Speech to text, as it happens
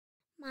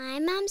My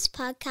mum's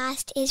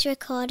podcast is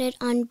recorded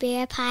on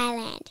Biripi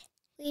land.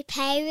 We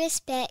pay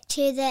respect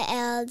to the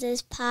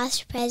elders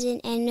past, present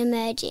and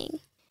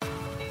emerging.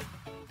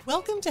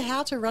 Welcome to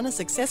How to Run a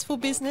Successful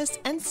Business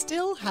and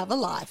Still Have a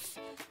Life.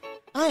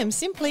 I am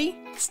simply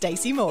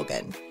Stacey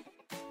Morgan.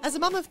 As a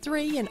mum of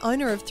three and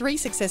owner of three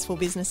successful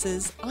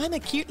businesses, I'm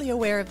acutely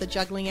aware of the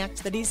juggling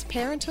act that is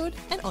parenthood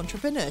and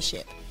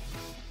entrepreneurship.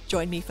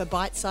 Join me for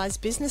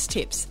bite-sized business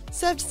tips,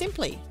 served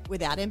simply,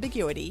 without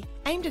ambiguity,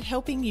 aimed at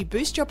helping you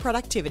boost your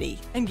productivity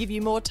and give you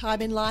more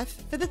time in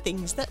life for the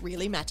things that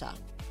really matter.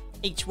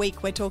 Each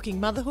week we're talking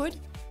motherhood,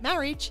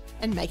 marriage,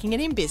 and making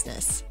it in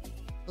business.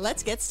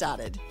 Let's get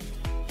started.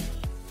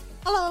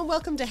 Hello and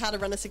welcome to How to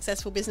Run a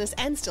Successful Business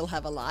and Still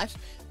Have a Life.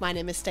 My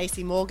name is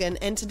Stacey Morgan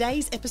and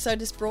today's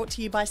episode is brought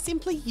to you by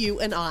Simply You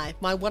and I,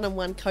 my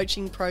one-on-one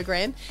coaching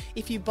program.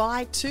 If you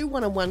buy 2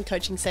 one-on-one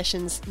coaching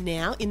sessions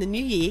now in the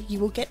new year, you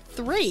will get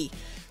 3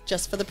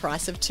 just for the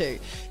price of 2.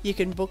 You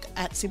can book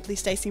at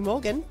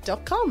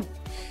simplystaceymorgan.com.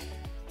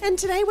 And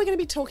today we're going to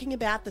be talking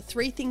about the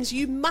 3 things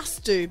you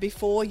must do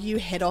before you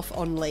head off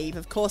on leave.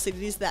 Of course, it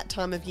is that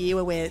time of year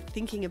where we're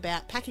thinking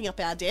about packing up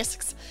our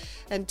desks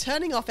and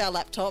turning off our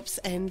laptops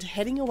and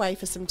heading away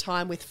for some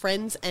time with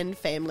friends and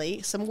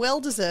family, some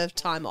well-deserved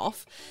time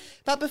off.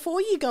 But before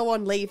you go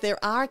on leave,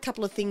 there are a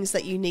couple of things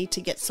that you need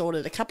to get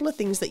sorted, a couple of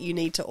things that you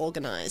need to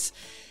organise.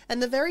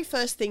 And the very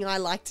first thing I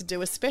like to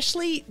do,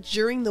 especially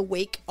during the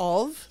week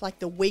of, like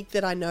the week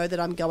that I know that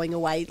I'm going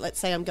away, let's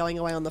say I'm going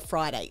away on the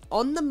Friday,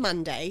 on the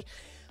Monday,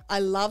 I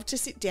love to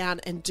sit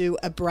down and do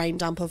a brain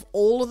dump of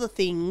all of the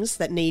things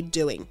that need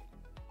doing.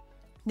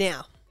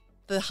 Now,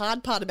 the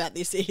hard part about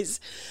this is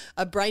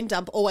a brain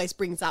dump always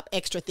brings up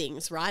extra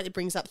things, right? It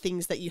brings up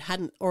things that you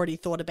hadn't already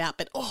thought about,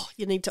 but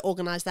you need to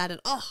organise that and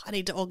I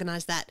need to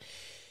organise that.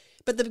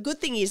 But the good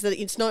thing is that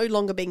it's no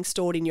longer being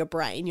stored in your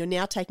brain. You're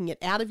now taking it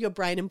out of your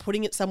brain and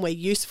putting it somewhere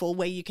useful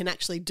where you can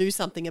actually do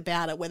something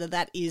about it, whether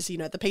that is,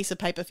 the piece of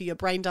paper for your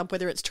brain dump,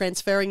 whether it's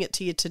transferring it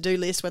to your to-do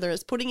list, whether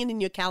it's putting it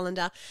in your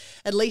calendar.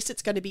 At least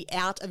it's going to be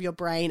out of your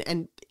brain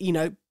and,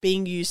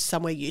 being used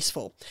somewhere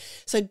useful.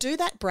 So do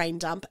that brain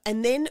dump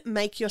and then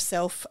make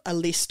yourself a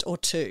list or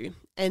 2.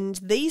 And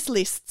these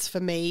lists for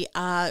me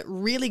are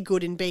really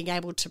good in being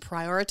able to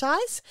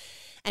prioritize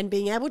and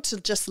being able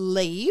to just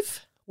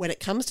leave when it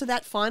comes to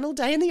that final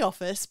day in the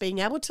office, being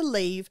able to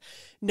leave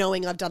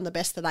knowing I've done the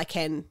best that I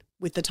can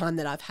with the time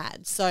that I've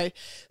had. So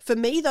for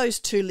me, those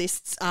 2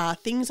 lists are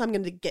things I'm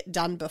going to get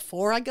done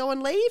before I go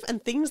on leave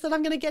and things that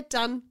I'm going to get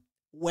done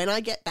when I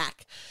get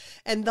back.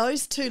 And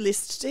those 2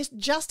 lists,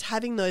 just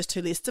having those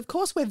 2 lists, of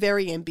course, we're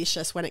very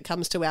ambitious when it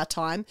comes to our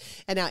time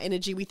and our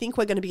energy. We think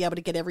we're going to be able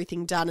to get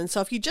everything done. And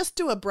so if you just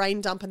do a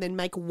brain dump and then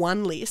make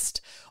one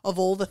list of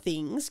all the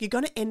things, you're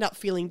going to end up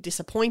feeling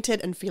disappointed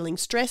and feeling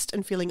stressed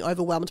and feeling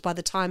overwhelmed by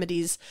the time it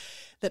is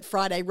that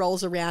Friday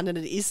rolls around and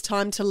it is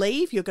time to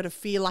leave. You're going to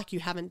feel like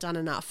you haven't done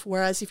enough.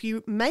 Whereas if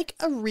you make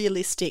a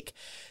realistic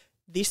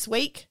this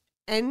week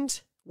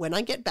and when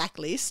I get back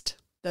list,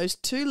 those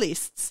 2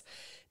 lists,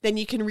 then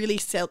you can really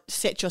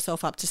set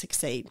yourself up to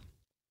succeed.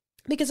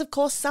 Because, of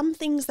course, some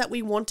things that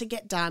we want to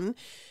get done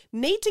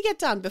need to get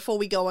done before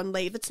we go on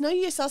leave. It's no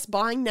use us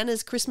buying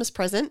Nana's Christmas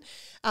present,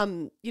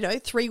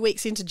 3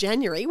 weeks into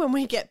January when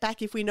we get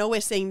back. If we know we're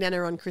seeing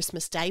Nana on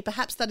Christmas Day,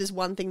 perhaps that is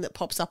one thing that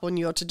pops up on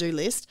your to-do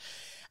list.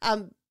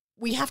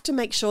 We have to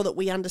make sure that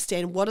we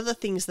understand what are the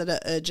things that are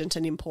urgent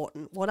and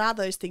important. What are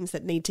those things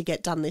that need to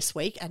get done this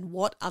week and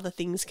what other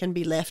things can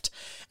be left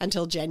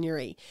until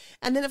January?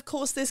 And then, of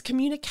course, there's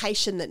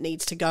communication that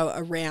needs to go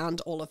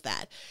around all of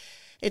that.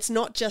 It's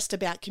not just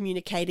about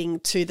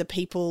communicating to the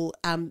people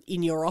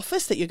in your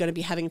office that you're going to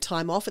be having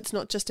time off. It's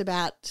not just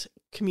about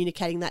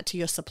communicating that to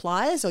your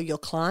suppliers or your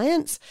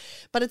clients,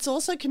 but it's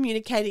also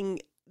communicating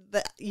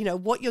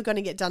what you're going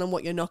to get done and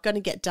what you're not going to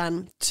get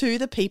done to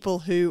the people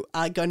who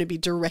are going to be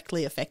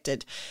directly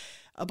affected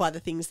by the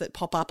things that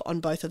pop up on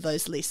both of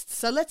those lists.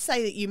 So let's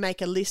say that you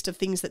make a list of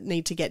things that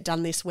need to get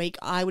done this week.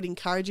 I would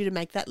encourage you to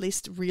make that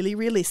list really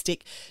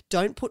realistic.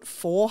 Don't put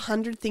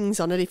 400 things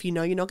on it if you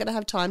know you're not going to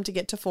have time to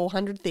get to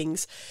 400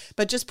 things,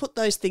 but just put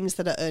those things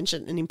that are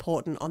urgent and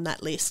important on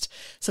that list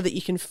so that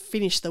you can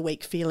finish the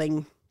week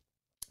feeling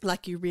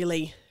like you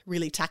really,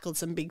 really tackled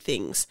some big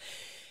things.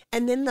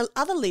 And then the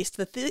other list,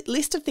 the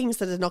list of things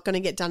that are not going to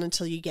get done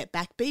until you get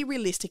back, be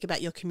realistic about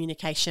your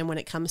communication when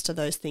it comes to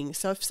those things.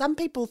 So if some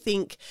people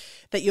think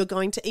that you're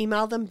going to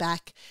email them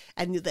back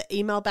and the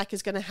email back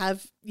is going to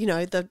have,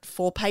 the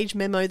 4-page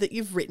memo that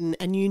you've written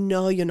and you're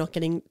not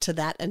getting to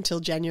that until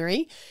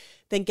January,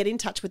 then get in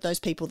touch with those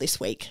people this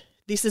week.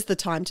 This is the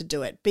time to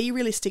do it. Be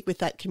realistic with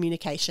that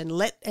communication.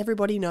 Let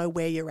everybody know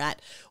where you're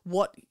at,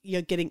 what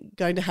you're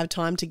going to have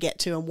time to get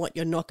to and what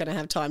you're not going to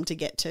have time to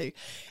get to.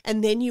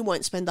 And then you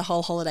won't spend the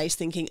whole holidays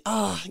thinking,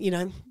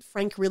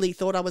 Frank really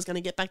thought I was going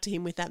to get back to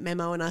him with that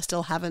memo and I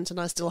still haven't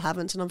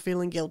and I'm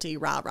feeling guilty,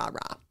 rah, rah,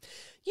 rah.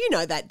 You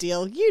know that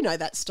deal. You know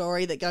that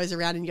story that goes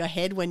around in your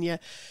head when you're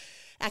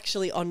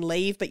actually on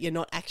leave, but you're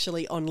not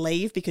actually on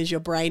leave because your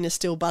brain is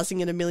still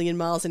buzzing at a million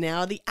miles an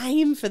hour. The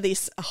aim for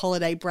this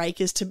holiday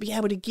break is to be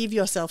able to give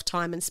yourself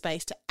time and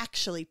space to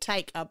actually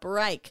take a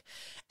break,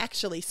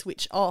 actually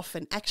switch off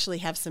and actually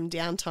have some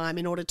downtime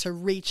in order to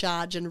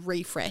recharge and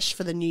refresh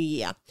for the new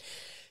year.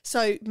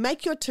 So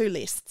make your 2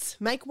 lists.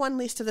 Make one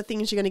list of the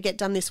things you're going to get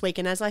done this week.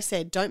 And as I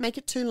said, don't make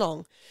it too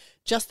long.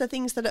 Just the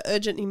things that are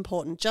urgent and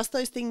important. Just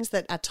those things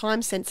that are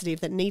time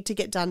sensitive that need to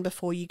get done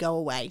before you go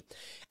away.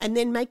 And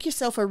then make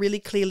yourself a really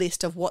clear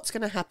list of what's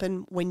going to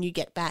happen when you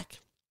get back.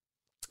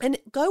 And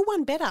go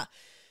one better.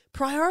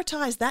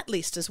 Prioritize that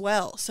list as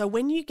well. So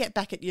when you get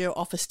back at your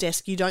office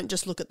desk, you don't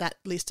just look at that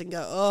list and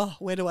go, oh,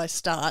 where do I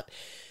start?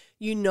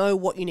 You know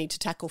what you need to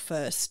tackle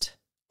first.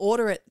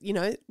 Order it,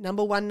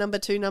 number 1, number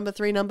 2, number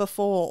 3, number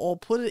 4, or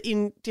put it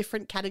in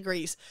different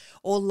categories,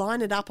 or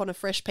line it up on a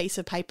fresh piece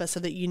of paper so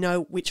that you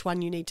know which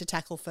one you need to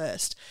tackle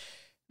first.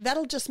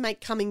 That'll just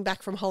make coming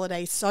back from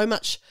holiday so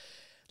much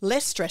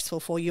less stressful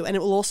for you, and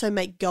it will also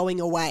make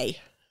going away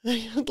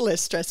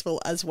less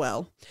stressful as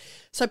well.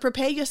 So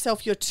prepare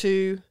yourself your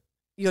two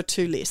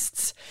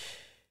lists.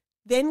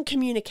 Then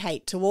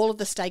communicate to all of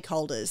the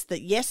stakeholders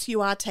that yes,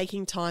 you are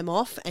taking time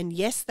off, and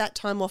yes, that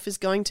time off is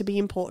going to be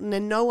important,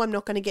 and no, I'm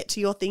not going to get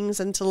to your things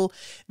until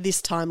this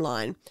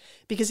timeline.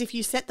 Because if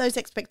you set those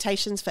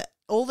expectations for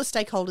all the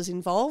stakeholders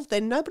involved,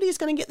 then nobody is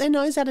going to get their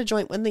nose out of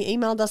joint when the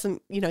email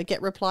doesn't,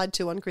 get replied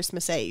to on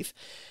Christmas Eve.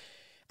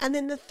 And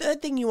then the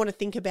third thing you want to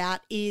think about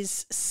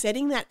is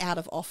setting that out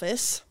of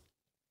office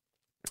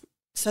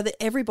so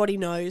that everybody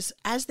knows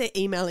as they're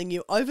emailing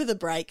you over the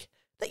break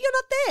that you're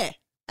not there.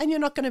 And you're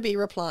not going to be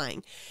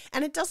replying.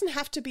 And it doesn't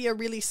have to be a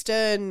really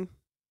stern,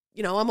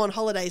 I'm on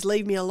holidays,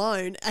 leave me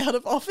alone, out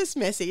of office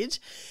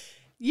message.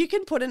 You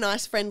can put a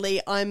nice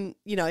friendly,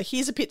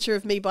 here's a picture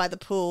of me by the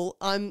pool.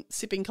 I'm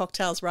sipping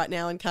cocktails right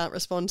now and can't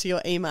respond to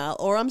your email.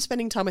 Or I'm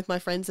spending time with my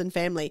friends and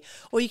family.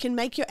 Or you can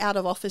make your out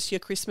of office your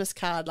Christmas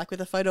card, like with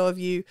a photo of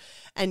you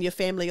and your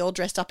family all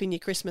dressed up in your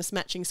Christmas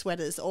matching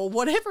sweaters, or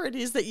whatever it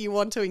is that you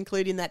want to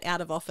include in that out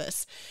of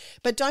office.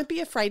 But don't be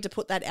afraid to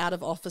put that out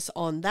of office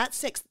on. That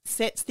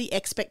sets the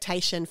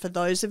expectation for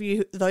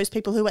those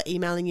people who are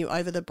emailing you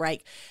over the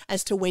break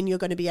as to when you're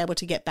going to be able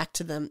to get back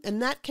to them. And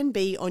that can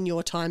be on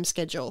your time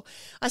schedule.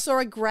 I saw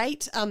a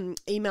great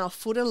email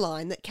footer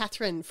line that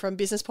Catherine from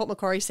Business Port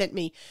Macquarie sent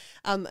me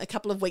a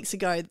couple of weeks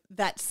ago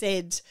that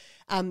said,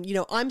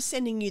 I'm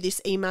sending you this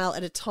email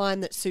at a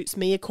time that suits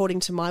me according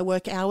to my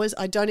work hours.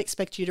 I don't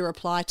expect you to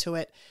reply to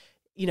it,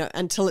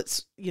 until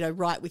it's,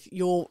 right with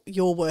your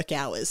work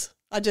hours.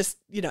 I just,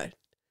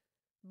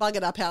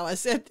 buggered up how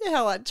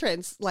I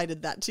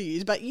translated that to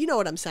you, but you know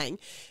what I'm saying.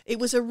 It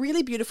was a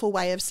really beautiful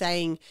way of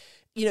saying,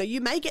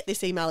 you may get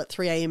this email at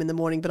 3 a.m. in the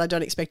morning, but I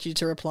don't expect you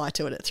to reply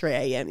to it at 3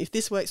 a.m. If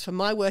this works for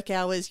my work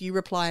hours, you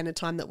reply in a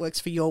time that works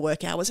for your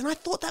work hours. And I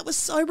thought that was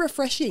so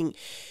refreshing.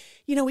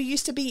 We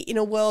used to be in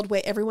a world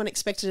where everyone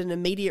expected an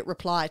immediate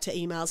reply to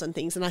emails and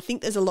things. And I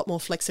think there's a lot more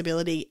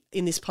flexibility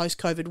in this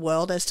post-COVID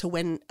world as to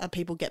when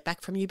people get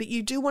back from you. But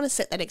you do want to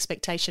set that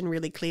expectation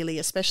really clearly,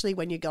 especially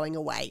when you're going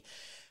away.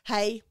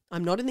 Hey,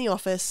 I'm not in the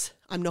office.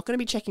 I'm not going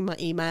to be checking my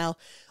email.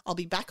 I'll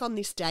be back on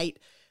this date.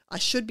 I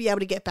should be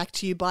able to get back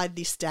to you by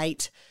this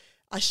date.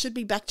 I should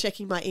be back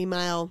checking my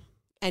email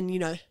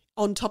and,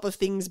 on top of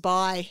things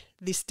by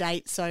this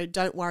date. So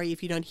don't worry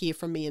if you don't hear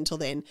from me until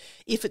then.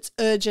 If it's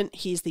urgent,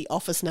 here's the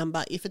office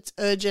number. If it's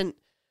urgent,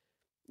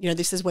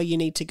 this is where you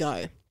need to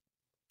go.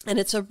 And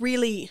it's a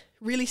really,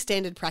 really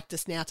standard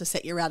practice now to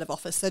set your out of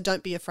office. So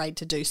don't be afraid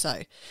to do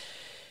so.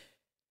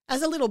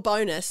 As a little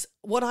bonus,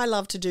 what I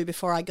love to do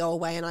before I go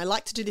away, and I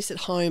like to do this at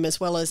home as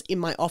well as in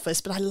my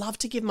office, but I love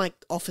to give my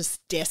office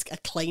desk a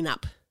clean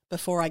up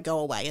before I go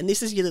away. And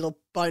this is your little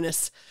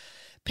bonus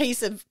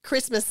piece of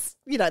Christmas,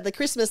 the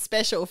Christmas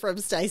special from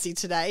Stacey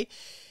today.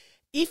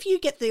 If you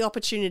get the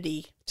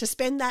opportunity to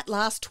spend that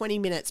last 20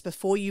 minutes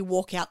before you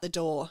walk out the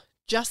door,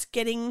 just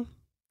getting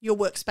your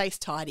workspace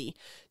tidy,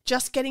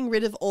 just getting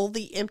rid of all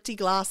the empty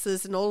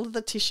glasses and all of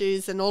the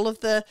tissues and all of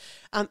the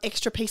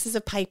extra pieces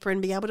of paper,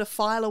 and be able to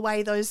file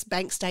away those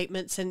bank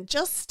statements and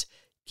just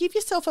give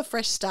yourself a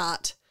fresh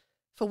start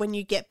for when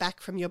you get back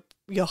from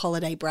your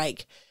holiday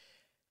break.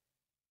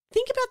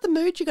 Think about the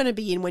mood you're going to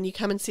be in when you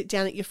come and sit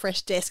down at your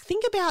fresh desk.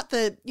 Think about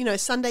the,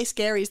 Sunday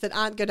scaries that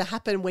aren't going to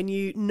happen when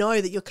you know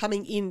that you're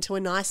coming into a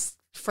nice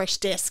fresh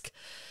desk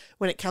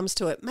when it comes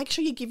to it. Make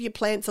sure you give your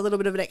plants a little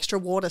bit of an extra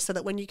water so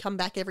that when you come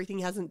back, everything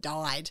hasn't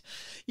died.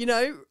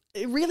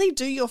 Really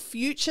do your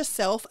future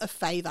self a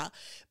favor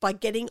by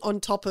getting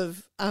on top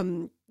of,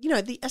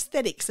 the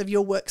aesthetics of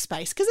your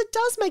workspace, because it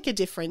does make a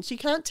difference. You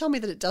can't tell me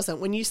that it doesn't.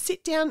 When you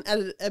sit down at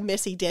a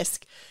messy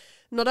desk,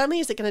 not only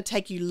is it going to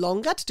take you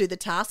longer to do the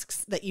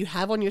tasks that you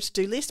have on your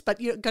to-do list,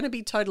 but you're going to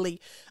be totally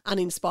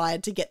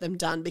uninspired to get them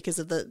done because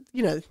of the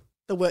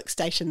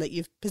workstation that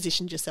you've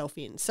positioned yourself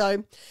in.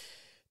 So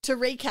to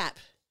recap,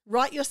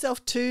 write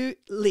yourself 2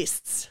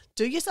 lists.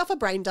 Do yourself a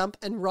brain dump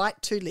and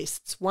write 2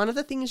 lists. One of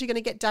the things you're going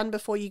to get done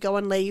before you go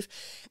on leave,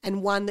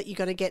 and one that you're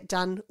going to get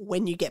done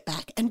when you get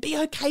back. And be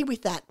okay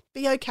with that.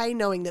 Be okay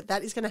knowing that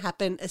that is going to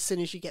happen as soon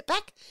as you get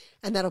back,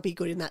 and that'll be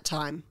good in that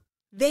time.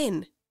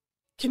 Then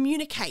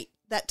communicate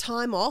that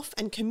time off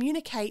and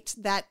communicate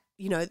that,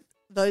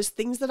 those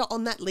things that are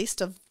on that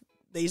list of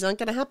these aren't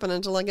going to happen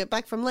until I get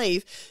back from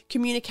leave.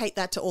 Communicate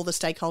that to all the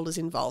stakeholders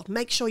involved.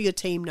 Make sure your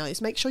team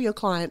knows. Make sure your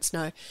clients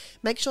know.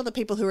 Make sure the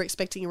people who are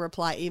expecting a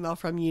reply email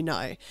from you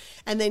know.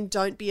 And then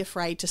don't be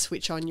afraid to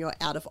switch on your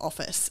out of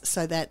office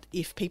so that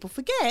if people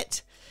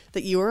forget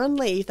that you are on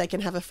leave, they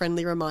can have a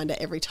friendly reminder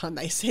every time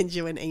they send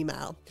you an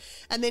email.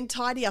 And then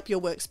tidy up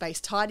your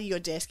workspace, tidy your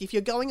desk. If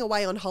you're going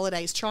away on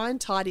holidays, try and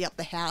tidy up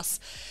the house.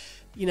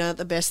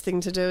 The best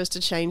thing to do is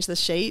to change the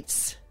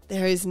sheets.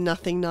 There is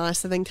nothing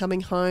nicer than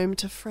coming home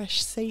to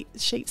fresh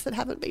sheets that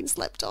haven't been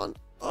slept on.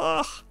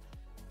 Oh,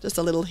 just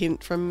a little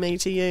hint from me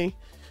to you.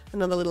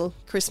 Another little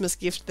Christmas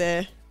gift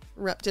there,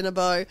 wrapped in a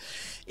bow.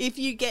 If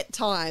you get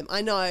time,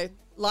 I know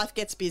life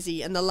gets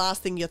busy, and the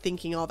last thing you're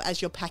thinking of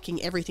as you're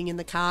packing everything in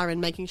the car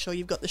and making sure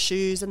you've got the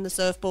shoes and the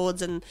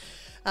surfboards and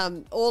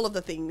all of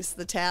the things,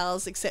 the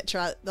towels,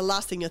 etc., the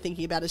last thing you're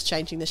thinking about is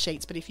changing the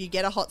sheets. But if you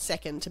get a hot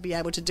second to be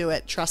able to do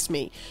it, trust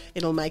me,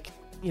 it'll make,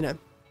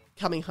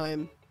 coming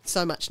home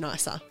so much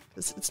nicer.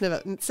 It's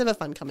never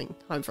fun coming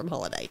home from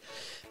holiday,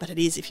 but it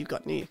is if you've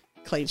got new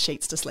clean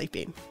sheets to sleep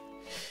in.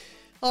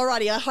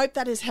 Alrighty, I hope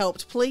that has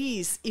helped.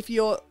 Please, if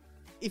you're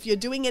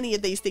doing any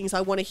of these things, I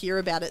want to hear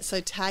about it.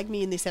 So tag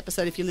me in this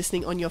episode if you're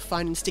listening on your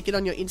phone and stick it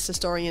on your Insta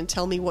story and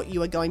tell me what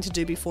you are going to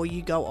do before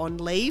you go on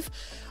leave.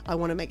 I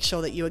want to make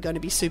sure that you are going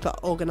to be super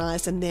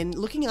organised and then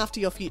looking after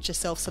your future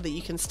self so that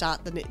you can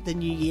start the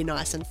new year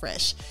nice and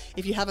fresh.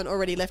 If you haven't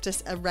already left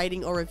us a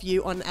rating or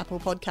review on Apple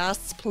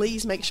Podcasts,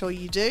 please make sure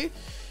you do.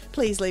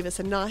 Please leave us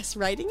a nice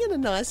rating and a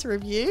nice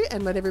review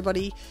and let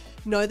everybody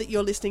know that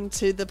you're listening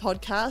to the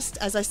podcast.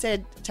 As I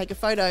said, take a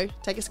photo,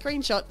 take a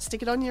screenshot,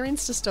 stick it on your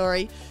Insta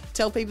story,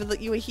 tell people that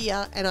you are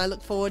here, and I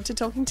look forward to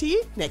talking to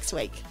you next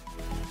week.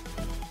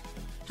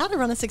 How to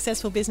Run a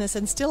Successful Business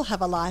and Still Have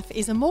a Life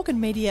is a Morgan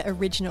Media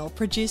original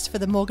produced for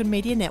the Morgan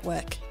Media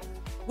Network.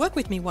 Work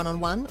with me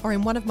one-on-one or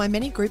in one of my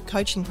many group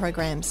coaching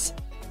programs.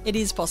 It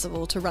is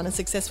possible to run a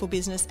successful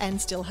business and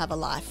still have a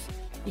life.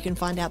 You can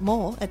find out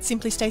more at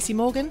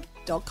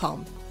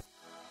simplystacymorgan.com.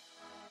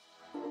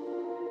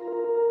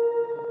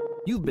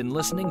 You've been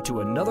listening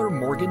to another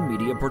Morgan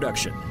Media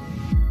production.